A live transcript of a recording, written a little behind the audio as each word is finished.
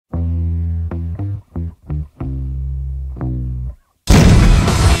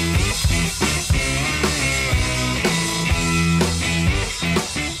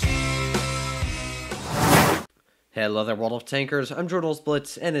Hello there, World of Tankers. I'm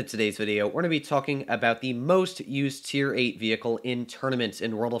Blitz, and in today's video, we're going to be talking about the most used Tier 8 vehicle in tournaments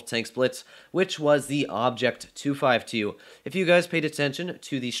in World of Tanks Blitz, which was the Object 252. If you guys paid attention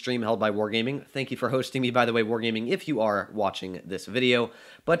to the stream held by Wargaming, thank you for hosting me, by the way, Wargaming, if you are watching this video.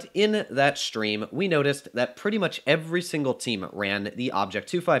 But in that stream, we noticed that pretty much every single team ran the Object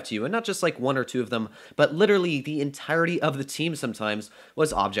 252, and not just like one or two of them, but literally the entirety of the team sometimes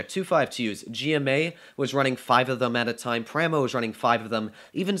was Object 252s. GMA was running 5 of them at a time, Pramo was running 5 of them,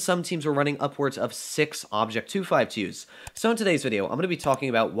 even some teams were running upwards of 6 Object 252s. So in today's video, I'm going to be talking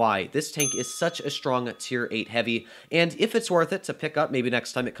about why this tank is such a strong Tier 8 heavy, and if it's worth it to pick up maybe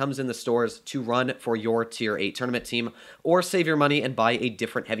next time it comes in the stores to run for your Tier 8 tournament team, or save your money and buy a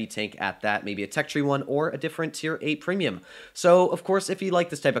different heavy tank at that, maybe a Tech Tree one or a different Tier 8 premium. So of course, if you like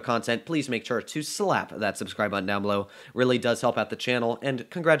this type of content, please make sure to slap that subscribe button down below. Really does help out the channel, and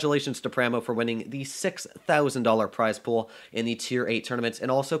congratulations to Pramo for winning the $6,000 prize pool in the Tier 8 tournaments, and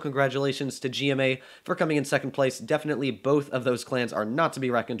also congratulations to GMA for coming in second place. Definitely both of those clans are not to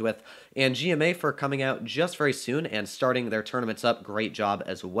be reckoned with, and GMA for coming out just very soon and starting their tournaments up. Great job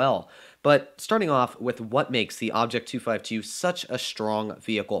as well. But starting off with what makes the Object 252 such a strong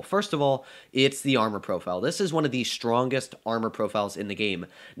vehicle. First of all, it's the armor profile. This is one of the strongest armor profiles in the game.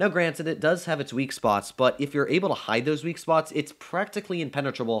 Now granted, it does have its weak spots, but if you're able to hide those weak spots, it's practically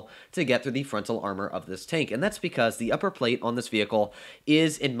impenetrable to get through the frontal armor of this tank. And that's because the upper plate on this vehicle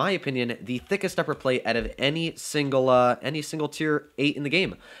is, in my opinion, the thickest upper plate out of any single Tier 8 in the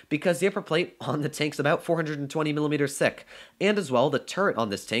game, because the upper plate on the tank's about 420 millimeters thick. And as well, the turret on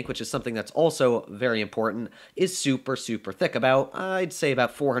this tank, which is something that's also very important, is super thick, about, I'd say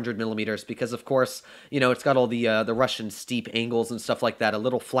about 400 millimeters, because of course, you know, it's got all the Russian steep angles and stuff like that, a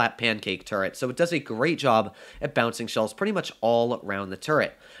little flat pancake turret, so it does a great job at bouncing shells pretty much all around the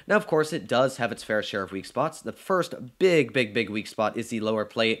turret. Now of course, it does have its fair share of weak spots. The first big weak spot is the lower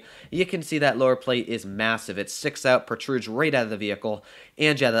plate. You can see that lower plate is massive. It sticks out, protrudes right out of the vehicle,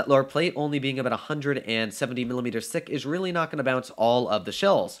 and yeah, that lower plate only being about 170 millimeters thick is really not going to bounce all of the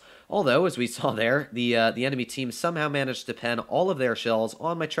shells. Although, as we saw there, the enemy team somehow managed to pen all of their shells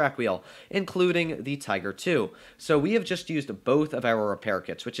on my track wheel, including the Tiger 2. So we have just used both of our repair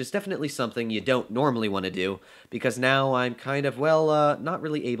kits, which is definitely something you don't normally want to do, because now I'm kind of, well, not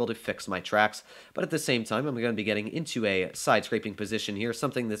really able to fix my tracks. But at the same time, I'm going to be getting into a side-scraping position here,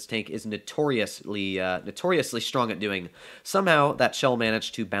 something this tank is notoriously strong at doing. Somehow, that shell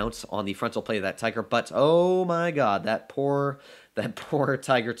managed to bounce on the frontal plate of that Tiger, but oh my god, that poor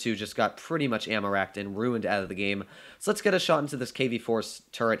Tiger 2 just got pretty much ammo-racked and ruined out of the game. So let's get a shot into this KV-4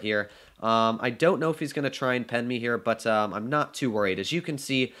 turret here. I don't know if he's going to try and pen me here, but I'm not too worried. As you can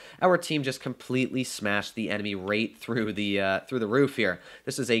see, our team just completely smashed the enemy right through the roof here.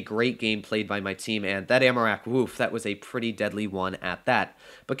 This is a great game played by my team, and that ammo rack, woof, that was a pretty deadly one at that.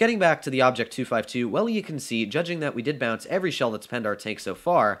 But getting back to the Object 252, well, you can see, judging that we did bounce every shell that's penned our tank so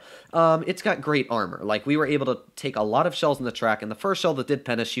far, it's got great armor. Like, we were able to take a lot of shells in the track, and the first shell that did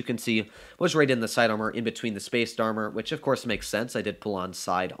pen us, you can see, was right in the side armor in between the spaced armor, which of course makes sense. I did pull on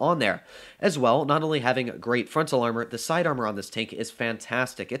side on there. As well, not only having great frontal armor, the side armor on this tank is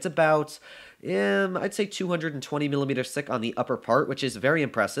fantastic. It's about, I'd say 220 millimeters thick on the upper part, which is very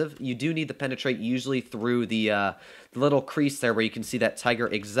impressive. You do need to penetrate usually through the little crease there where you can see that Tiger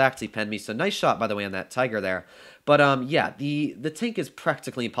exactly pen me. So nice shot, by the way, on that Tiger there. But yeah, the tank is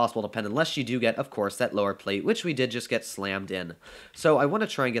practically impossible to pen unless you do get, of course, that lower plate, which we did just get slammed in. So I want to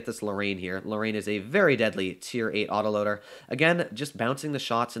try and get this Lorraine here. Lorraine is a very deadly Tier 8 autoloader. Again, just bouncing the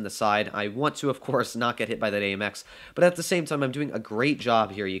shots in the side. I want to, of course, not get hit by that AMX, but at the same time, I'm doing a great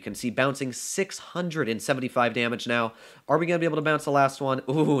job here. You can see bouncing 675 damage now. Are we going to be able to bounce the last one?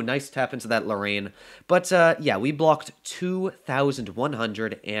 Ooh, nice tap into that Lorraine. But yeah, we blocked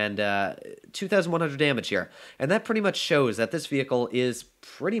 2,100 damage here. And that pretty much shows that this vehicle is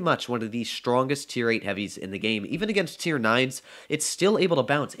pretty much one of the strongest Tier 8 heavies in the game. Even against Tier 9s, it's still able to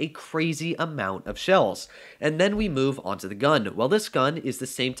bounce a crazy amount of shells. And then we move on to the gun. Well, this gun is the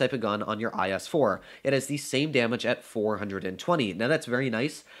same type of gun on your IS-4. It has the same damage at 420. Now that's very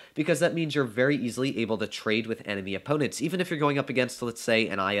nice, because that means you're very easily able to trade with enemy opponents. Even if you're going up against, let's say,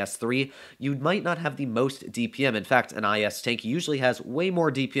 an IS-3, you might not have the most DPM. In fact, an IS tank usually has way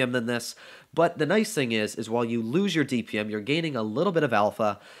more DPM than this, But the nice thing is while you lose your DPM, you're gaining a little bit of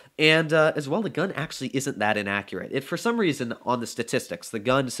alpha, and as well, the gun actually isn't that inaccurate. For some reason, on the statistics, the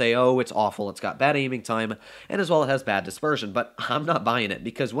guns say, oh, it's awful, it's got bad aiming time, and as well, it has bad dispersion, but I'm not buying it,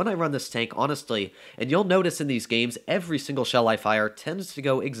 because when I run this tank, honestly, and you'll notice in these games, every single shell I fire tends to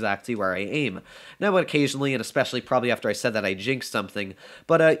go exactly where I aim. Now, occasionally, and especially probably after I said that, I jinxed something,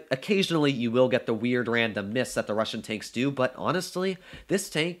 but occasionally you will get the weird random miss that the Russian tanks do, but honestly, this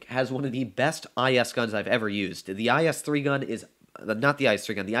tank has one of the best IS guns I've ever used. The IS-3 gun is not the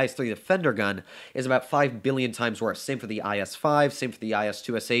IS-3 gun, the IS-3 Defender gun is about 5 billion times worse. Same for the IS-5, same for the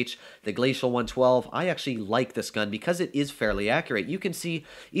IS-2SH, the Glacial 112. I actually like this gun because it is fairly accurate. You can see,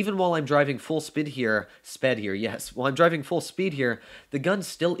 even while I'm driving full speed here, while I'm driving full speed here, the gun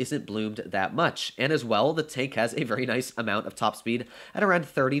still isn't bloomed that much. And as well, the tank has a very nice amount of top speed at around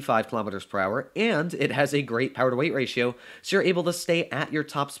 35 kilometers per hour, and it has a great power to weight ratio, so you're able to stay at your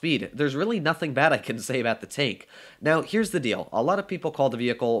top speed. There's really nothing bad I can say about the tank. Now, here's the deal. A lot of people call the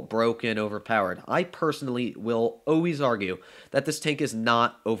vehicle broken, overpowered. I personally will always argue that this tank is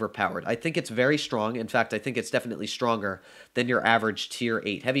not overpowered. I think it's very strong. In fact, I think it's definitely stronger than your average tier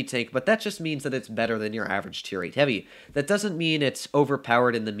 8 heavy tank, but that just means that it's better than your average tier 8 heavy. That doesn't mean it's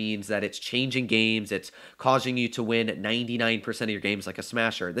overpowered in the means that it's changing games, it's causing you to win 99% of your games like a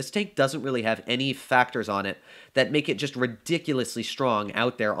smasher. This tank doesn't really have any factors on it that make it just ridiculously strong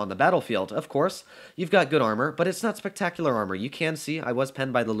out there on the battlefield. Of course, you've got good armor, but it's not spectacular armor. You can see I was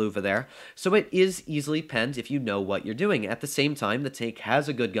penned by the Louvre there, so it is easily penned if you know what you're doing. At the same time, the tank has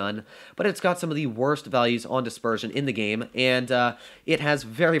a good gun, but it's got some of the worst values on dispersion in the game, and it has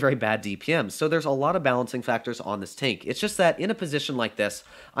very, very bad DPM, so there's a lot of balancing factors on this tank. It's just that in a position like this,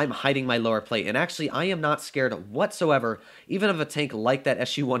 I'm hiding my lower plate, and actually I am not scared whatsoever, even of a tank like that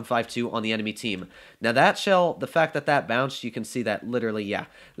SU-152 on the enemy team. Now that shell, the fact that that bounced, you can see that literally, yeah,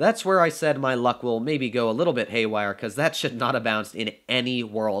 that's where I said my luck will maybe go a little bit haywire, because that should not have bounced in any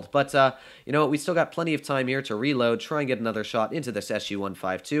world. But you know what, we still got plenty of time here to reload, try and get another shot into this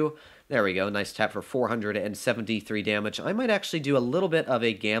SU-152. There we go, nice tap for 473 damage. I might actually do a little bit of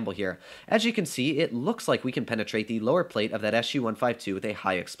a gamble here. As you can see, it looks like we can penetrate the lower plate of that SU-152 with a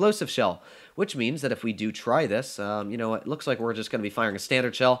high explosive shell, which means that if we do try this, you know, it looks like we're just going to be firing a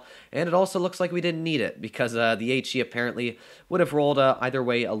standard shell, and it also looks like we didn't need it, because the HE apparently would have rolled either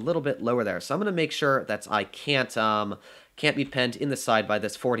way a little bit lower there. So I'm going to make sure that I can't be penned in the side by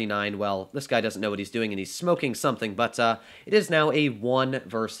this 49. Well, this guy doesn't know what he's doing, and he's smoking something, but it is now a 1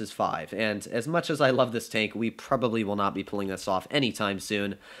 versus 5, and as much as I love this tank, we probably will not be pulling this off anytime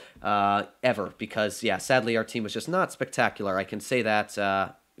soon, ever, because, yeah, sadly, our team was just not spectacular. I can say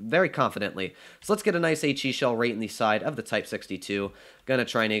that very confidently. So let's get a nice HE shell right in the side of the Type 62. Gonna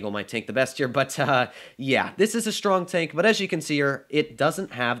try and angle my tank the best here, but yeah, this is a strong tank, but as you can see here, it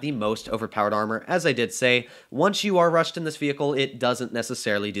doesn't have the most overpowered armor. As I did say, once you are rushed in this vehicle, it doesn't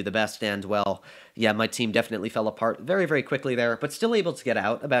necessarily do the best, and well, yeah, my team definitely fell apart very, very quickly there, but still able to get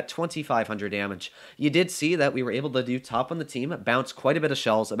out about 2,500 damage. You did see that we were able to do top on the team, bounce quite a bit of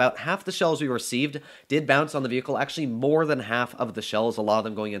shells. About half the shells we received did bounce on the vehicle, actually more than half of the shells, a lot of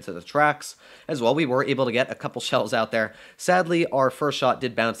them going into the tracks. As well, we were able to get a couple shells out there. Sadly, our first shot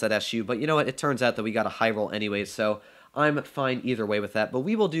did bounce that SU, but you know what, it turns out that we got a high roll anyways, so I'm fine either way with that, but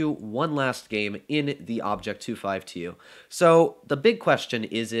we will do one last game in the Object 252. So the big question,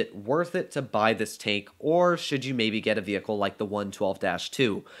 is it worth it to buy this tank, or should you maybe get a vehicle like the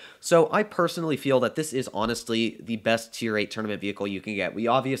 112-2? So I personally feel that this is honestly the best tier 8 tournament vehicle you can get. We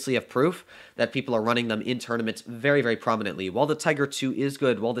obviously have proof that people are running them in tournaments very, very prominently. While the Tiger 2 is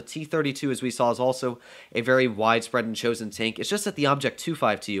good, while the T32, as we saw, is also a very widespread and chosen tank, it's just that the Object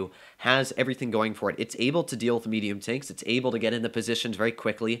 252 has everything going for it. It's able to deal with medium tanks, it's able to get into positions very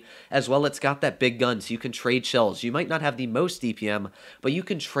quickly, as well it's got that big gun, so you can trade shells. You might not have the most DPM, but you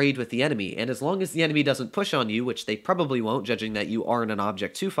can trade with the enemy, and as long as the enemy doesn't push on you, which they probably won't, judging that you are in an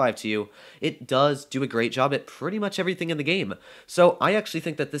Object 252, it does do a great job at pretty much everything in the game. So I actually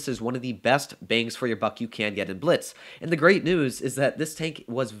think that this is one of the best bangs for your buck you can get in Blitz, and the great news is that this tank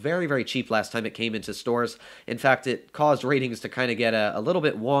was very, very cheap last time it came into stores. In fact, it caused ratings to kind of get a little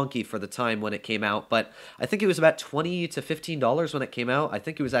bit wonky for the time when it came out, but I think it was about $20 to $15 when it came out. I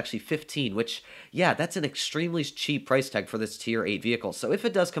think it was actually 15, which, yeah, that's an extremely cheap price tag for this tier 8 vehicle. So if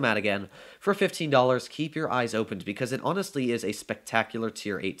it does come out again for $15, keep your eyes opened, because it honestly is a spectacular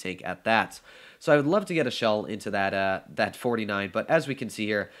tier 8 tank at that. So I would love to get a shell into that 49, but as we can see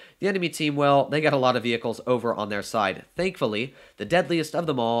here, the enemy team, well, they got a lot of vehicles over on their side. Thankfully, the deadliest of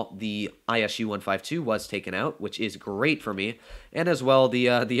them all, the ISU-152, was taken out, which is great for me, and as well, the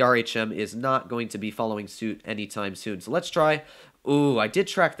RHM is not going to be following suit anytime soon. So let's try Ooh, I did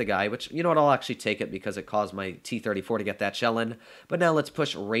track the guy, which, you know what, I'll actually take it because it caused my T-34 to get that shell in. But now let's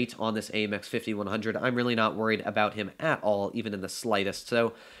push rate on this AMX 5100. I'm really not worried about him at all, even in the slightest.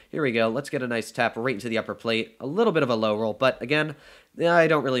 So here we go. Let's get a nice tap right into the upper plate. A little bit of a low roll, but again, I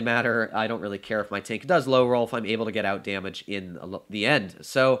don't really matter. I don't really care if my tank does low roll if I'm able to get out damage in the end.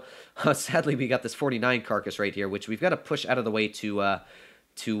 So sadly, we got this 49 carcass right here, which we've got to push out of the way to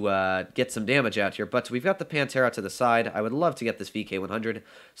get some damage out here. But we've got the Pantera to the side. I would love to get this VK100.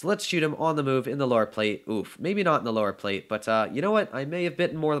 So let's shoot him on the move in the lower plate. Oof, maybe not in the lower plate, but you know what? I may have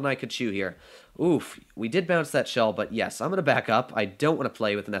bitten more than I could chew here. Oof, we did bounce that shell, but yes, I'm going to back up. I don't want to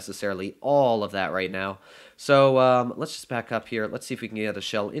play with necessarily all of that right now. So let's just back up here. Let's see if we can get a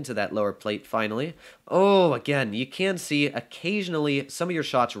shell into that lower plate finally. Oh, again, you can see occasionally some of your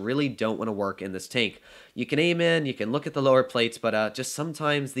shots really don't want to work in this tank. You can aim in, you can look at the lower plates, but just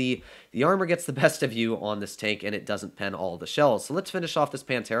sometimes the armor gets the best of you on this tank and it doesn't pen all the shells. So let's finish off this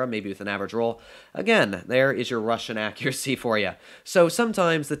Pantera, maybe with an average roll. Again, there is your Russian accuracy for you. So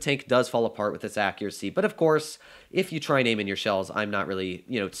sometimes the tank does fall apart with its accuracy, but of course, if you try and aim in your shells, I'm not really,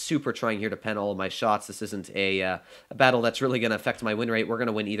 super trying here to pen all of my shots. This isn't a battle that's really going to affect my win rate. We're going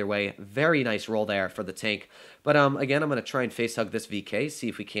to win either way. Very nice roll there for the tank. But again, I'm going to try and face hug this VK, see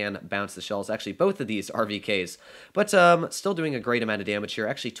if we can bounce the shells. Actually, both of these are VKs. But still doing a great amount of damage here.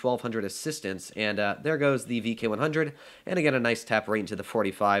 Actually, 1,200 assistance. And there goes the VK100. And again, a nice tap right into the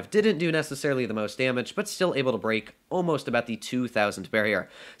 45. Didn't do necessarily the most damage, but still able to break almost about the 2,000 barrier.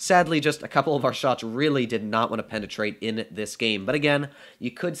 Sadly, just a couple of our shots really did not want to penetrate in this game. But again,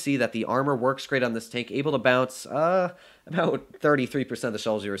 you could see that the armor works great on this tank, able to bounce about 33% of the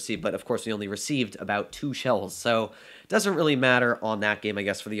shells you receive, but of course we only received about 2 shells, so it doesn't really matter on that game, I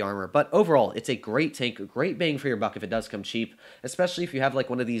guess, for the armor. But overall, it's a great tank, great bang for your buck if it does come cheap, especially if you have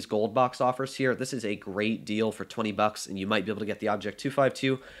like one of these gold box offers here. This is a great deal for 20 bucks, and you might be able to get the Object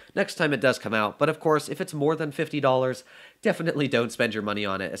 252 next time it does come out. But of course, if it's more than $50, definitely don't spend your money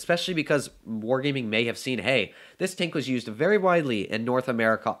on it, especially because Wargaming may have seen, hey, this tank was used very widely in North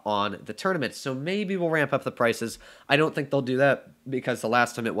America on the tournament, so maybe we'll ramp up the prices. I don't think they'll do that because the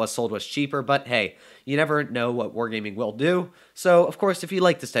last time it was sold was cheaper, but hey, you never know what Wargaming will do. So, of course, if you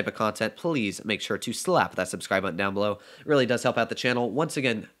like this type of content, please make sure to slap that subscribe button down below. It really does help out the channel. Once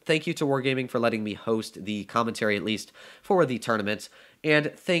again, thank you to Wargaming for letting me host the commentary, at least, for the tournament.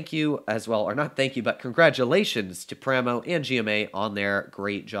 And thank you as well, or not thank you, but congratulations to Pramo and GMA on their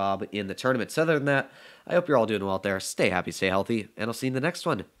great job in the tournament. So other than that, I hope you're all doing well out there. Stay happy, stay healthy, and I'll see you in the next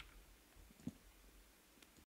one.